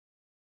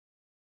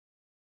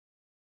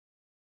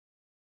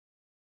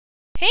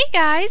Hey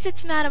guys,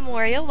 it's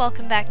MadameWario.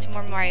 Welcome back to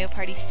more Mario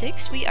Party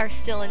 6. We are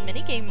still in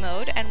minigame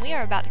mode, and we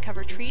are about to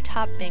cover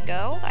Treetop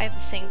Bingo. I have the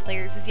same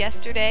players as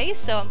yesterday,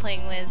 so I'm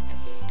playing with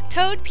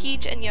Toad,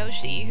 Peach, and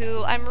Yoshi,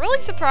 who I'm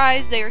really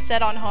surprised they are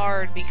set on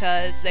hard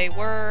because they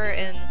were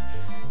in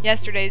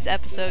yesterday's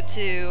episode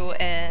 2,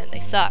 and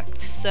they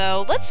sucked.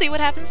 So let's see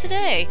what happens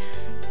today.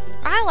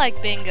 I like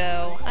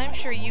Bingo. I'm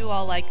sure you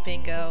all like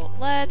Bingo.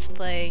 Let's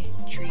play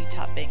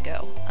Treetop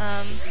Bingo.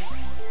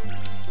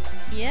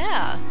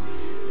 Yeah.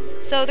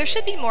 So there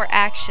should be more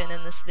action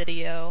in this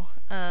video.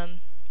 There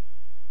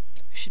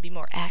should be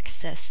more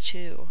access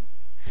too.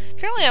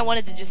 Apparently I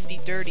wanted to just be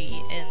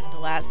dirty in the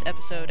last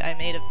episode I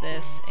made of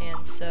this,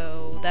 and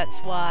so that's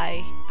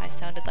why I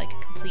sounded like a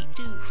complete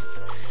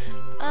doof.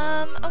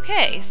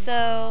 Okay,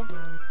 so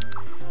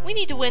we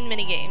need to win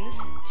minigames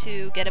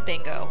to get a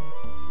bingo.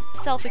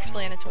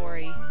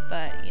 Self-explanatory,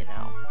 but you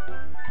know.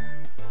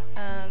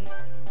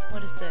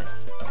 What is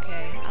this?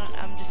 Okay,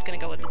 I'm just gonna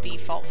go with the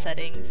default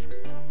settings.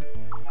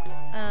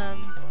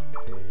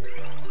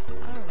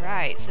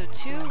 Alright, so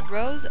 2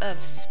 rows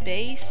of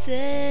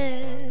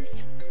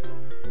spaces.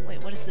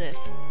 Wait, what is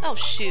this? Oh,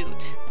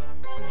 shoot.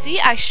 See,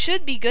 I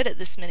should be good at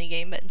this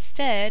minigame, but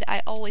instead,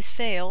 I always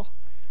fail.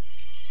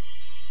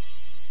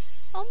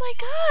 Oh my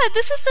god,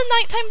 this is the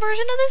nighttime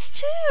version of this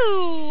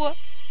too!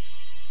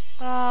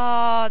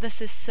 Oh,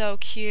 this is so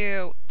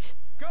cute.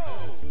 Go.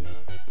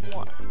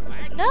 What?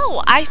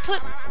 No, I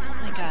put... Oh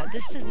my god,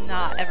 this does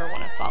not ever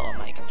want to follow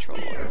my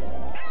controller.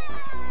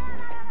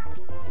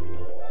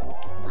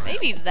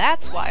 Maybe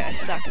that's why I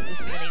suck at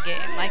this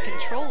minigame. My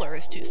controller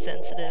is too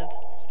sensitive.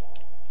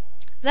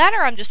 That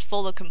or I'm just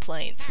full of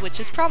complaints, which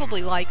is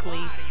probably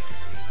likely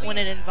when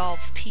it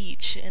involves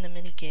Peach in a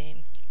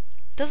minigame.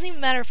 Doesn't even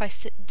matter if I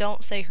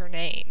don't say her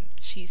name.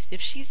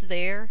 If she's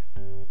there,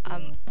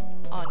 I'm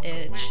on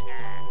edge.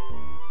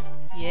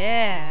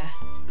 Yeah.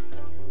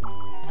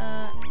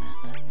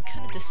 It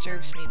kind of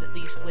disturbs me that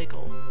these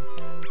wiggle.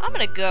 I'm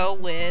gonna go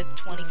with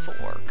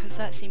 24, because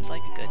that seems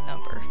like a good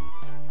number.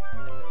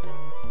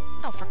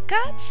 Oh, for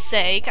God's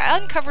sake, I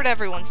uncovered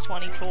everyone's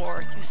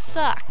 24. You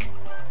suck.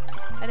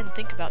 I didn't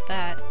think about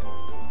that.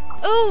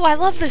 Oh, I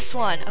love this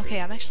one.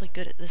 Okay, I'm actually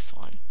good at this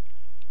one.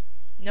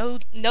 No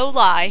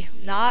lie.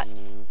 Not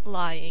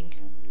lying.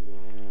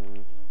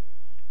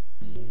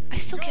 I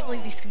still can't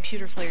believe these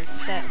computer players are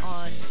set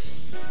on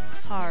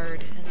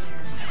hard, and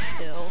they're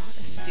still as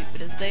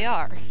stupid as they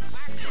are.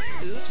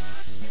 Oops.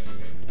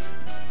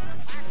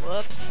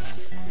 Whoops.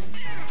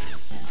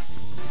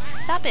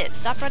 Stop it.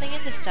 Stop running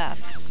into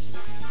stuff.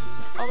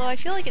 Although I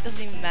feel like it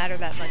doesn't even matter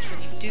that much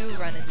when you do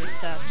run into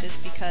stuff,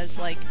 just because,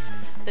 like,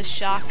 the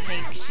shock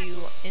makes you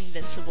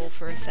invincible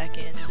for a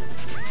second.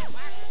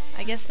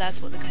 I guess that's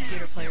what the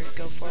computer players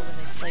go for when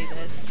they play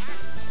this.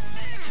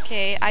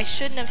 Okay, I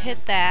shouldn't have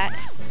hit that.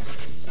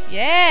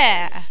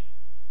 Yeah!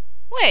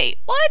 Wait,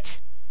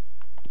 what?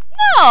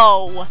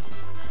 No!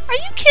 Are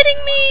you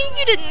kidding me?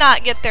 You did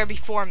not get there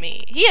before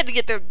me. He had to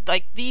get there,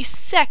 like, the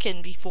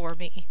second before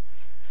me.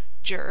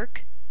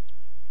 Jerk.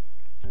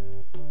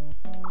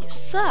 You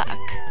suck.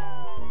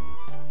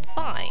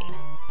 Fine.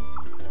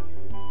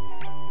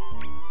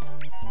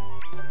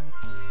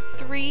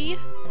 3?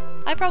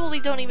 I probably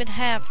don't even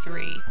have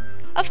 3.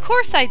 Of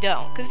course I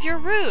don't, because you're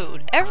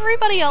rude.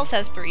 Everybody else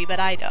has 3, but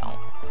I don't.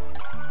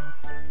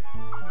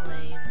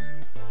 Lame.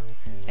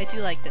 I do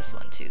like this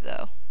one too,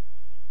 though.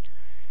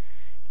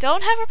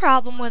 Don't have a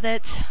problem with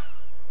it,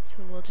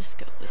 so we'll just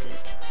go with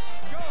it.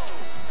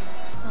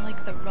 I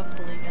like the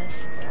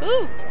rumbliness.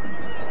 Ooh!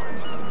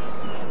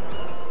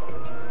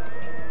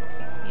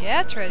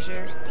 Yeah,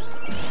 treasure.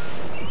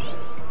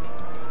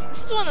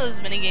 This is one of those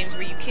minigames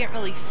where you can't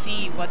really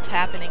see what's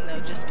happening,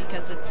 though, just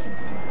because it's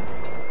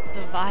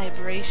the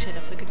vibration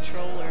of the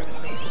controller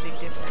that makes a big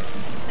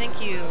difference. Thank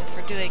you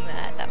for doing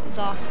that. That was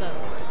awesome.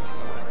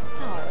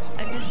 Oh,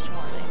 I missed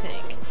one, I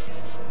think.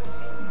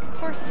 Of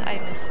course I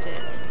missed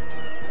it.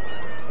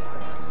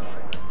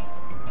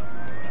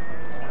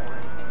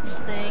 This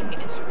thing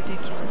is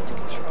ridiculous to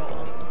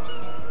control.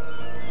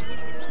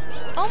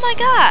 Oh my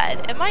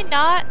god! Am I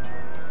not...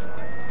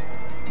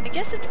 I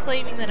guess it's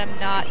claiming that I'm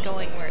not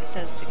going where it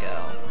says to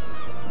go.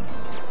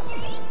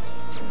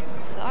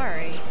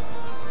 Sorry.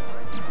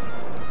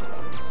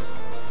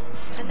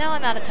 And now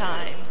I'm out of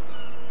time.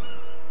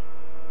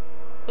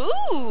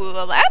 Ooh,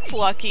 well that's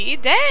lucky.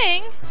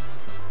 Dang!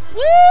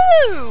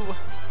 Woo!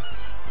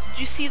 Did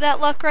you see that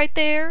luck right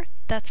there?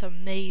 That's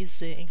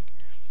amazing.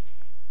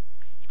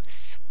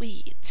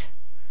 Sweet.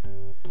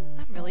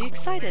 I'm really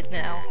excited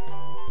now.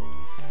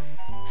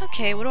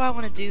 Okay, what do I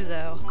want to do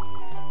though?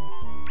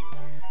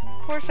 Of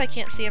course I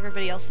can't see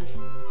everybody else's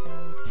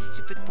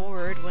stupid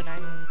board when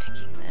I'm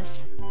picking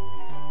this.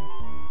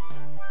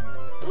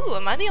 Ooh,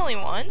 am I the only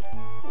one?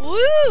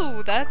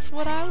 Woo! That's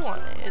what I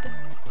wanted.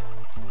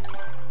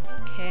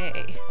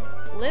 Okay.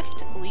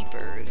 Lift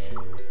leapers.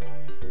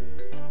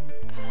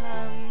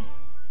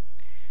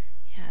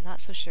 Yeah, not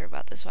so sure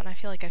about this one. I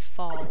feel like I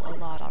fall a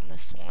lot on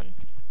this one.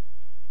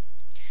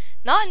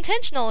 Not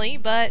intentionally,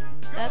 but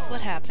that's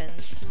what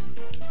happens.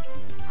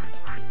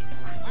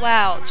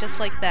 Wow, just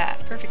like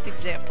that. Perfect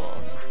example.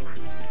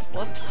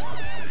 Whoops.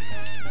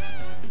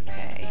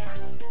 Okay.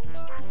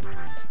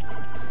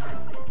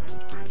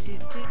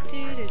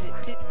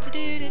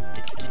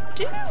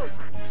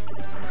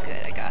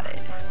 Good, I got it.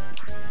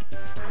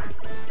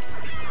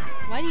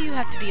 Why do you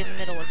have to be in the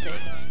middle of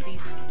things?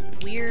 These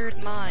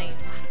weird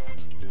minds.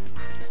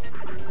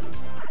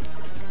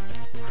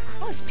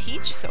 How is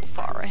Peach so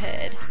far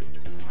ahead?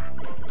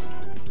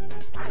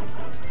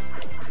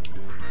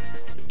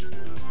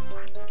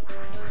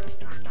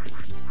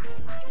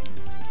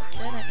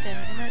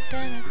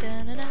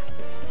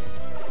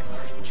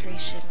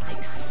 Concentration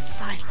makes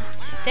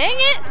silence. Dang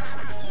it!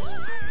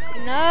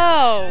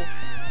 No!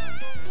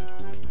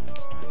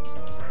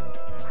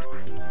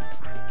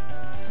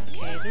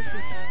 Okay, this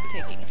is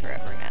taking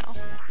forever now.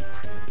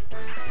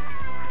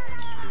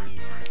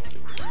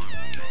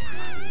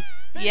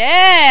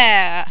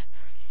 Yeah!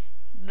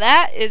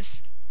 That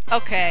is...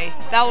 okay,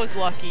 that was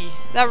lucky.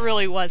 That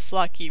really was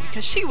lucky,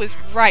 because she was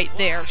right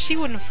there. If she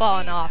wouldn't have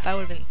fallen off, I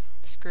would have been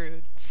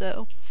screwed,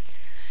 so...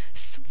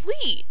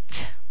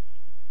 Sweet!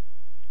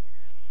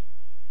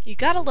 You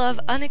gotta love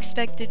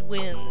unexpected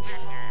wins.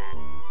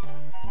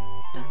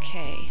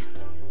 Okay,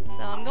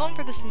 so I'm going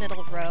for this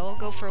middle row. I'll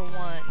go for a 1.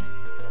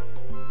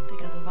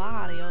 Because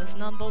Wario is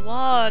number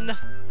 1!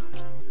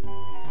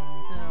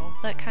 Oh,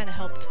 that kinda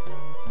helped.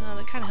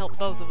 That kinda helped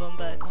both of them,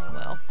 but oh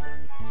well.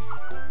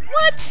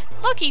 What?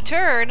 Lucky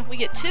turn! We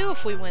get 2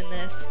 if we win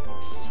this.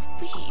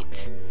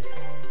 Sweet!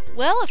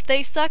 Well, if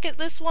they suck at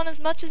this one as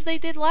much as they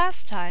did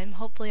last time,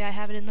 hopefully I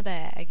have it in the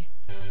bag.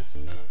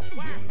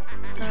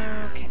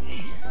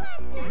 Okay.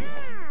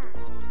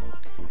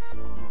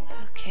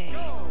 Okay.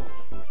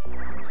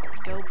 Let's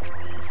go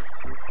for this.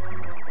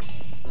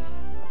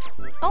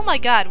 Oh my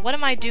god, what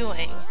am I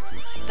doing?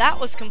 That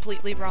was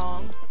completely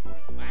wrong.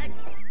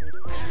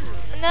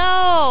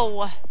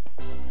 No!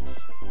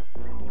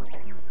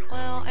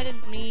 Well, I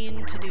didn't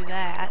mean to do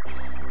that.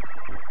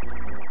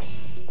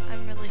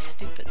 I'm really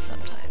stupid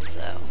sometimes,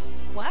 though.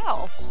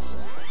 Wow!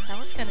 That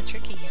was kinda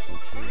tricky.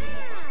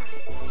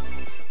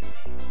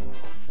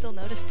 Still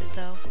noticed it,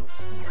 though.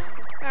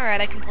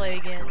 Alright, I can play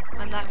again.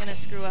 I'm not gonna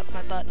screw up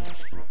my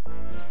buttons.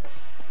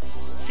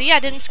 See, I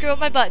didn't screw up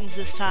my buttons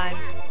this time.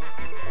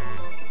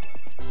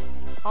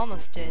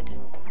 Almost did,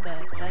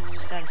 but that's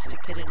just out of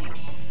stupidity.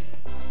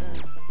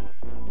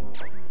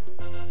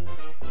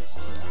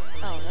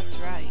 Oh, that's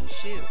right.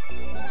 Shoot.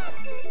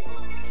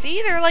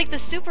 See, they're like the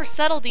super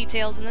subtle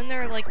details, and then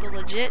there are like the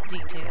legit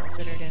details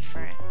that are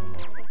different.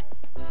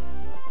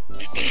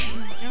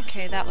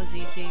 Okay, that was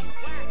easy.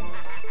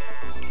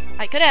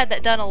 I could have had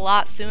that done a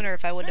lot sooner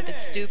if I wouldn't have been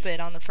stupid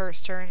on the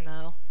first turn,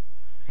 though.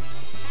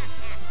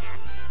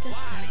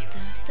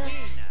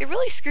 It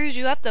really screws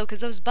you up, though, because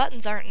those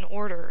buttons aren't in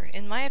order.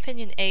 In my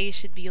opinion, A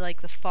should be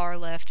like the far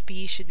left,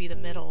 B should be the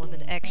middle, and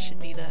then X should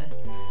be the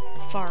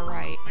far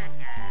right.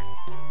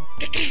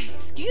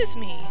 Excuse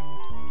me.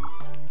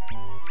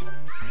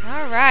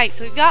 Alright,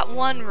 so we've got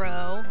 1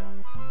 row.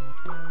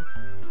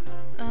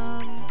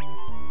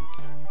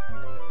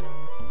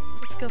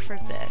 Let's go for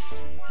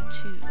this. A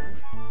 2.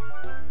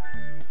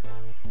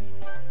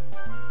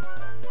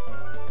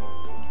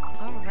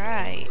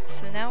 Alright,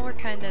 so now we're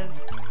kind of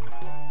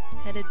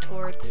headed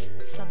towards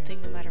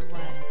something no matter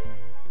what.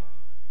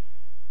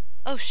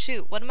 Oh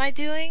shoot, what am I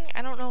doing?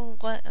 I don't know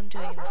what I'm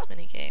doing in this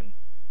minigame.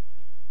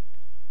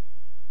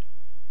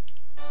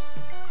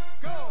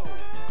 Oh,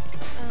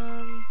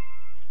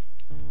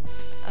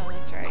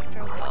 that's right,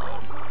 throw a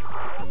bone.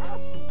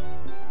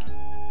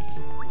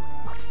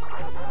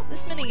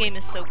 This minigame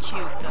is so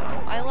cute,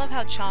 though. I love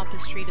how Chomp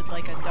is treated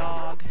like a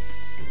dog.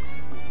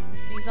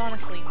 He's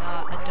honestly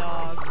not a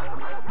dog. I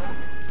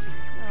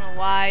don't know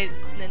why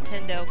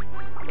Nintendo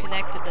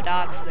connected the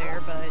dots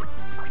there, but...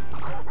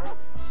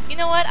 you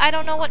know what? I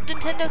don't know what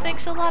Nintendo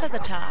thinks a lot of the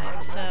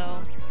time,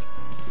 so...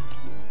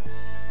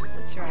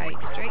 that's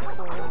right,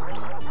 straightforward.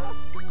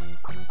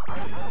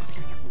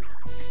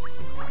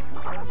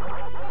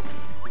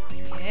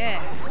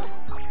 Yeah.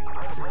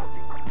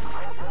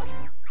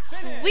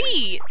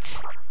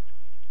 Sweet!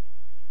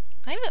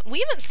 We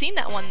haven't seen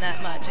that one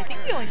that much. I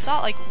think we only saw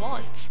it like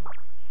once.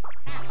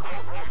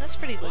 That's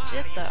pretty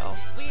legit, though.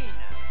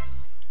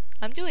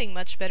 I'm doing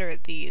much better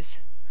at these.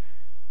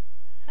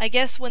 I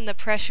guess when the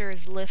pressure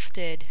is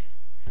lifted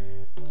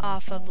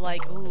off of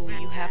like, ooh,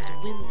 you have to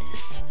win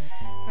this,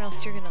 or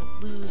else you're gonna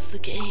lose the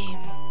game,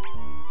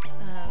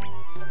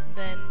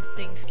 then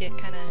things get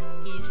kinda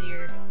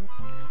easier.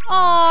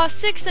 Aw,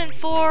 6 and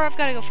 4, I've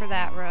gotta go for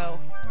that row.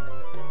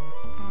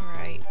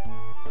 Alright.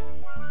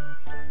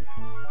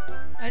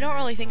 I don't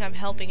really think I'm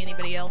helping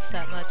anybody else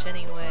that much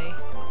anyway.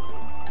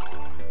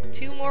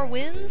 2 more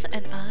wins,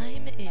 and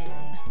I'm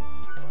in.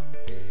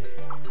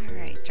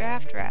 Alright,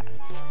 draft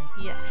wraps.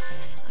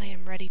 Yes, I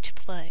am ready to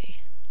play.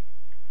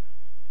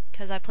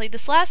 Because I played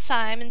this last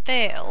time and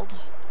failed.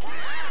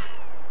 Alright.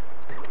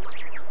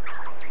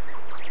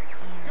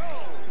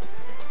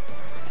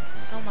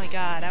 Oh my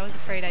god, I was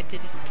afraid I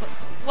didn't put...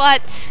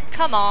 What?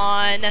 Come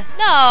on!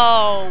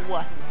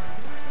 No!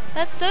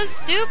 That's so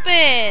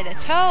stupid!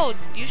 Toad,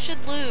 you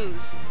should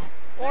lose.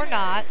 Or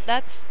not.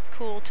 That's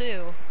cool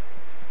too.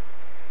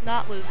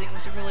 Not losing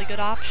was a really good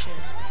option.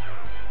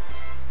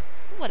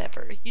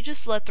 Whatever. You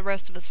just let the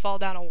rest of us fall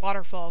down a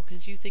waterfall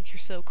because you think you're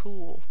so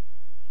cool.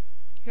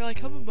 You're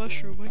like, I'm a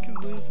mushroom, I can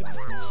live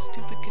in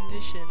stupid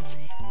conditions.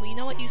 Well, you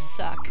know what? You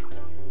suck.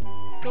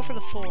 Go for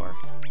the 4.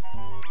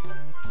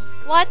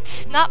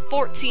 What? Not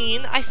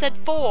 14. I said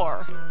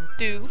 4.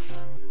 Doof.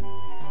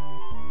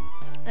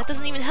 That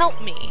doesn't even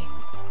help me.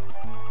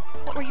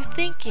 What were you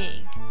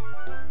thinking?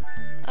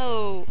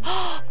 Oh.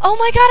 Oh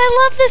my god,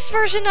 I love this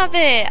version of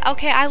it!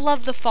 Okay, I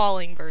love the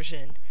falling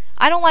version.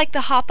 I don't like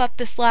the hop up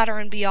this ladder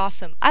and be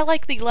awesome. I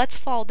like the let's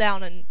fall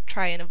down and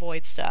try and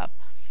avoid stuff.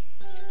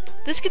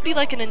 This could be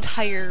like an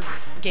entire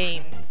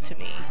game to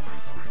me.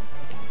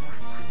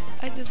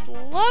 I just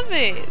love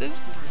it. This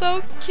is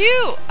so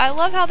cute. I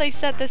love how they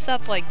set this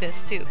up like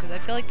this too, because I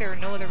feel like there are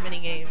no other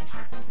minigames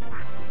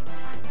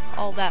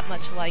all that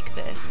much like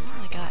this. Oh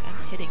my god,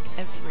 I'm hitting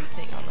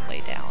everything on the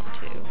way down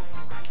too.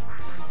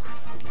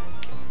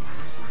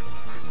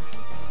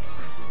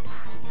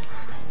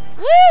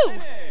 Woo!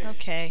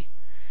 Okay.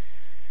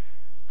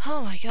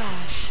 Oh my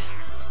gosh.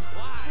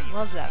 I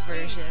love that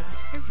version.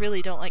 I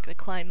really don't like the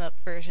climb up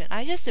version.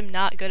 I just am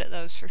not good at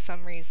those for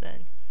some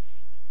reason.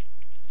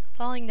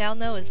 Falling down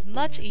though is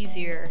much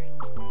easier.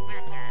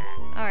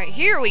 Alright,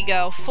 here we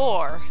go.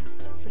 4.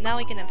 So now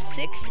we can have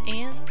 6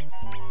 and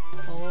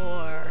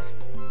 4.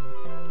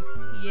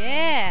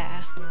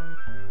 Yeah!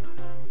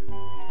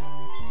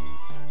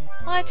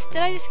 What?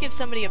 Did I just give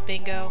somebody a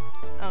bingo?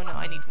 Oh no,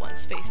 I need 1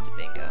 space to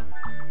bingo.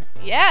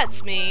 Yeah,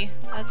 it's me!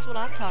 That's what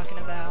I'm talking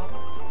about.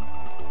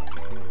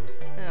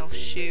 Oh,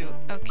 shoot.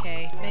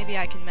 Okay, maybe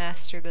I can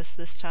master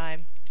this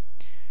time.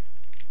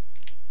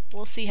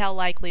 We'll see how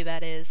likely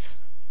that is.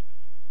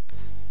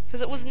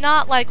 Because it was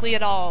not likely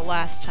at all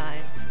last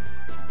time.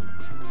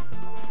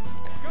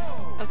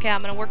 Okay,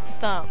 I'm gonna work the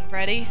thumb.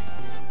 Ready?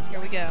 Here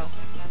we go.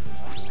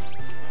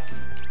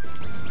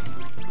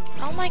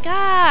 Oh my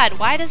god!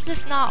 Why does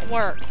this not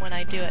work when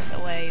I do it the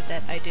way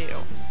that I do?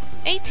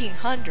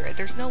 1800!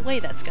 There's no way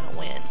that's gonna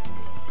win.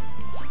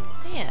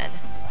 Man.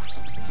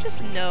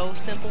 Just no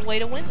simple way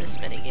to win this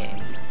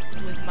minigame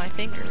with my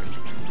fingers.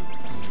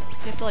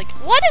 You have to like,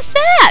 what is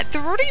that?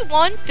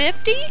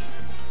 3150?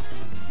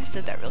 I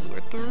said that really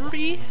weird.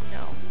 30?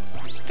 No.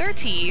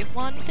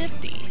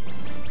 3150.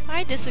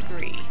 I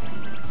disagree.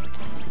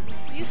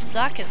 You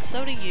suck and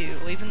so do you,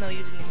 even though you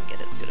didn't even get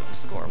as good of a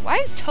score. Why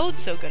is Toad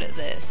so good at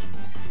this?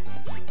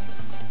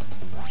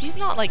 He's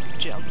not like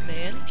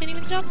Jumpman. He can't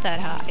even jump that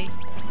high.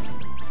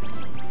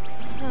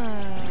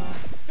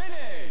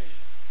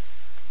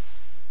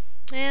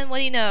 And what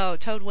do you know?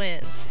 Toad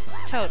wins.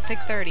 Toad, pick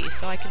 30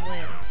 so I can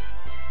win.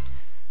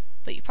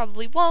 But you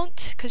probably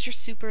won't, because you're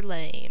super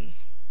lame.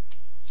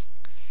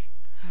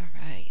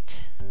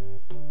 Alright.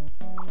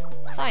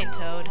 Fine,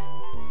 Toad.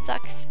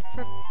 Sucks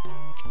for...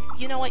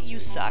 You know what? You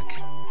suck.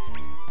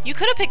 You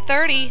could have picked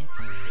 30.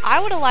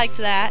 I would have liked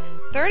that.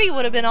 30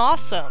 would have been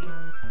awesome.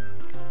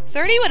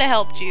 30 would have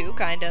helped you,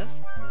 kind of.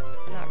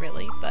 Not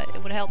really, but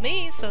it would have helped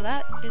me, so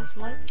that is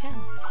what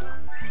counts.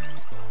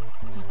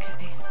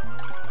 Okay.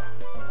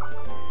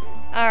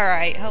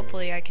 Alright,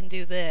 hopefully I can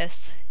do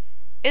this.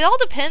 It all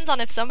depends on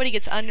if somebody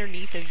gets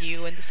underneath of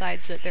you and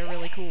decides that they're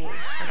really cool or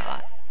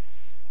not.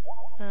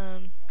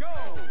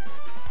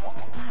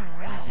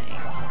 Alright.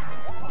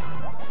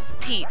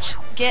 Peach,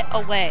 get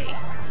away.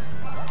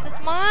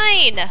 That's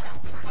mine!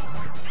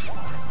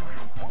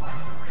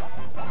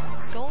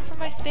 Going for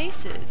my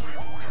spaces.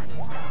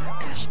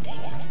 Gosh dang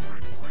it.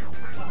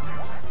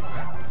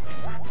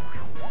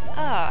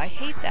 Ah, I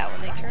hate that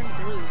when they turn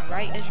blue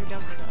right as you're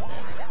dumping on them.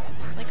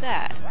 Like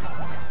that.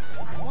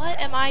 What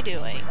am I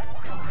doing?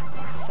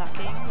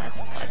 Sucking?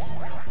 That's what.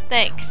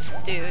 Thanks,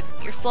 dude.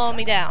 You're slowing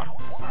me down.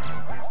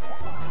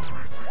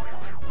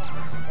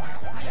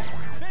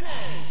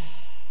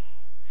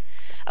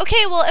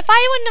 Okay, well, if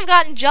I wouldn't have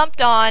gotten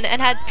jumped on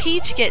and had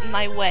Peach get in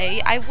my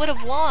way, I would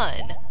have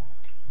won.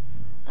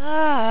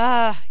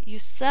 Ah, you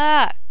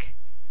suck.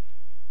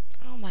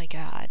 Oh my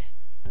god.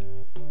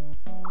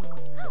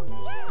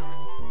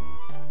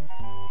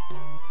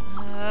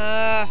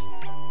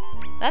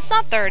 That's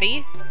not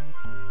 30.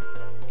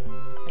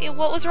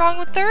 What was wrong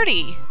with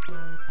 30?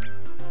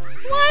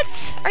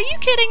 What? Are you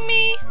kidding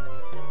me?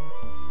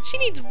 She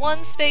needs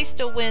 1 space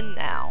to win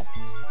now.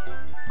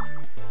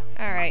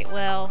 Alright,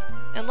 well,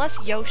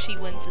 unless Yoshi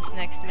wins this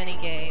next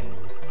minigame,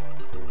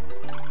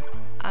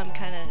 I'm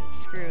kinda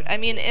screwed. I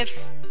mean,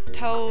 if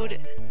Toad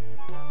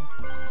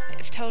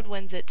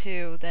wins it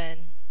too, then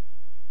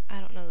I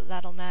don't know that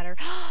that'll matter.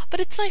 But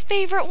it's my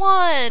favorite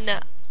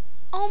one!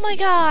 Oh my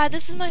god,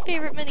 this is my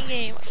favorite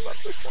minigame. I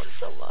love this one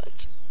so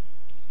much.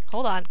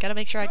 Hold on, gotta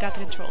make sure I got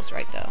the controls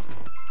right though.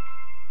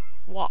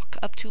 Walk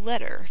up to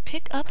letter,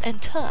 pick up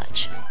and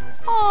touch.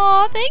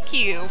 Aw, thank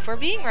you for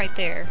being right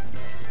there.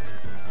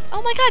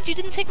 Oh my god, you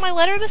didn't take my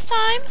letter this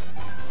time?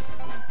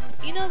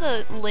 You know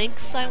the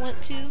links I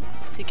went to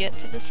to get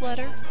to this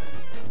letter,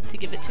 to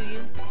give it to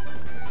you.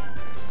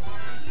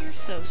 You're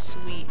so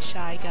sweet,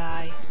 shy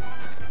guy.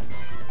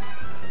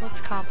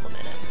 Let's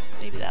compliment him.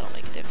 Maybe that'll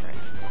make a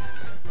difference.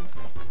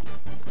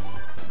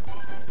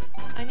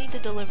 I need to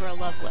deliver a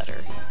love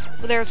letter.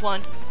 Well, there's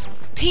one.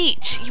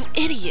 Peach, you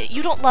idiot!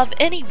 You don't love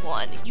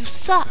anyone! You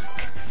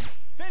suck!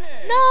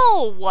 Finish.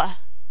 No!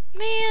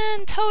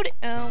 Man, Toad...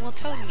 Oh, well,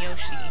 Toad and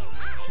Yoshi.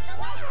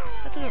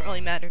 That doesn't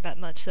really matter that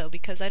much, though,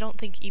 because I don't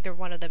think either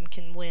one of them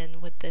can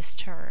win with this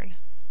turn.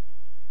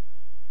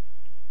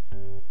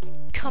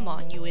 Come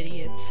on, you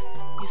idiots.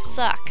 You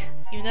suck,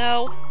 you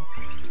know?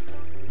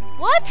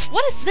 What?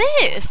 What is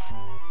this?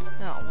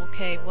 Oh,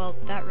 okay, well,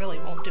 that really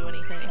won't do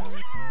anything.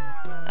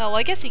 Oh, well,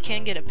 I guess he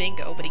can get a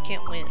bingo, but he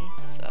can't win,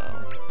 so...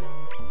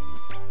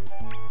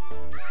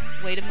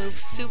 Way to move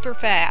super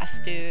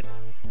fast, dude.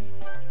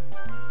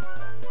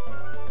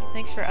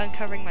 Thanks for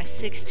uncovering my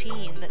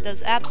 16. That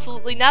does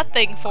absolutely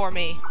nothing for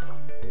me.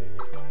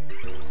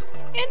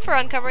 And for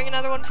uncovering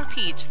another one for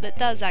Peach. That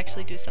does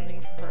actually do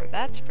something for her.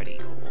 That's pretty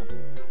cool.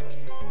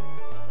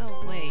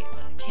 Oh, wait.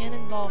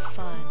 Cannonball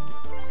fun.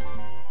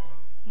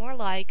 More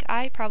like,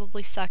 I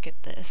probably suck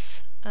at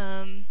this.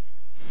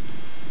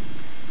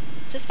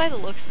 Just by the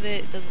looks of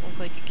it, it doesn't look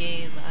like a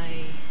game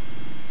I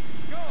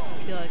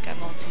feel like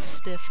I'm all too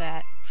spiff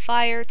at.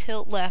 Fire,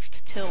 tilt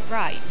left, tilt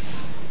right.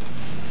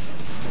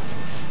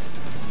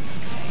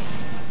 Okay.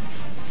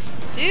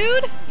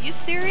 Dude, you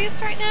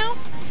serious right now?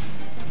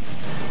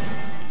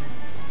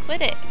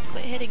 Quit it.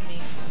 Quit hitting me.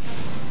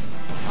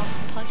 I'll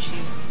punch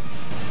you.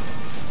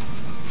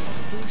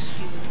 I'll boost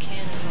you with a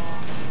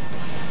cannonball.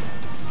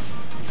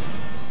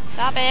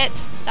 Stop it!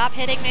 Stop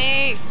hitting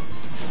me!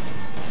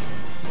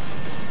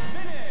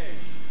 Finish.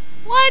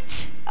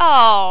 What?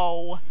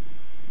 Oh!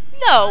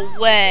 No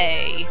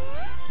way!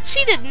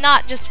 She did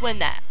not just win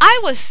that. I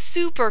was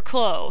super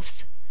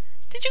close.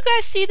 Did you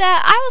guys see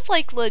that? I was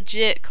like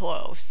legit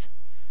close.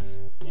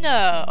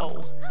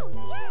 No.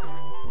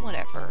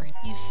 Whatever.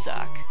 You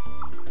suck.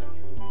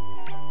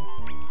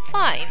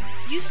 Fine.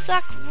 You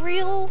suck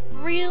real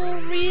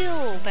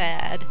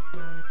bad.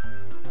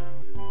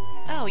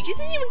 Oh, you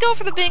didn't even go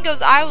for the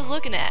bingos I was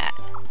looking at.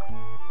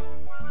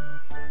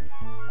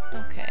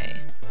 Okay.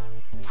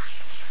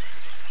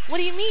 What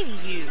do you mean,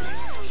 you?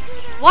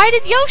 Why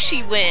did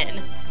Yoshi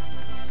win?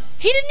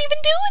 He didn't even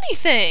do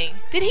anything!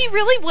 Did he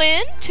really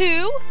win,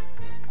 too?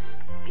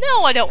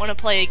 No, I don't want to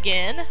play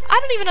again. I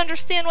don't even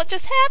understand what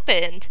just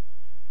happened.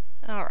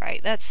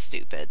 Alright, that's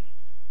stupid.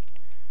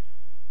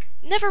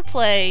 Never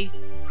play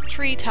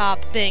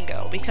Treetop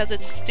Bingo, because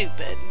it's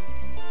stupid.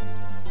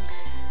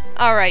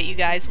 Alright, you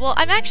guys. Well,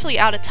 I'm actually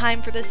out of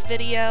time for this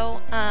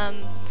video.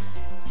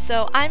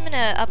 So I'm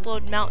gonna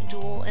upload Mountain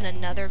Duel in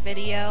another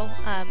video.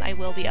 I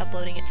will be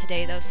uploading it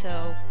today, though,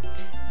 so...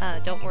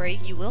 don't worry,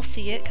 you will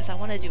see it, because I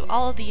want to do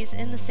all of these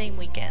in the same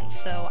weekend.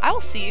 So I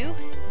will see you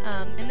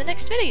in the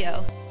next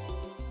video.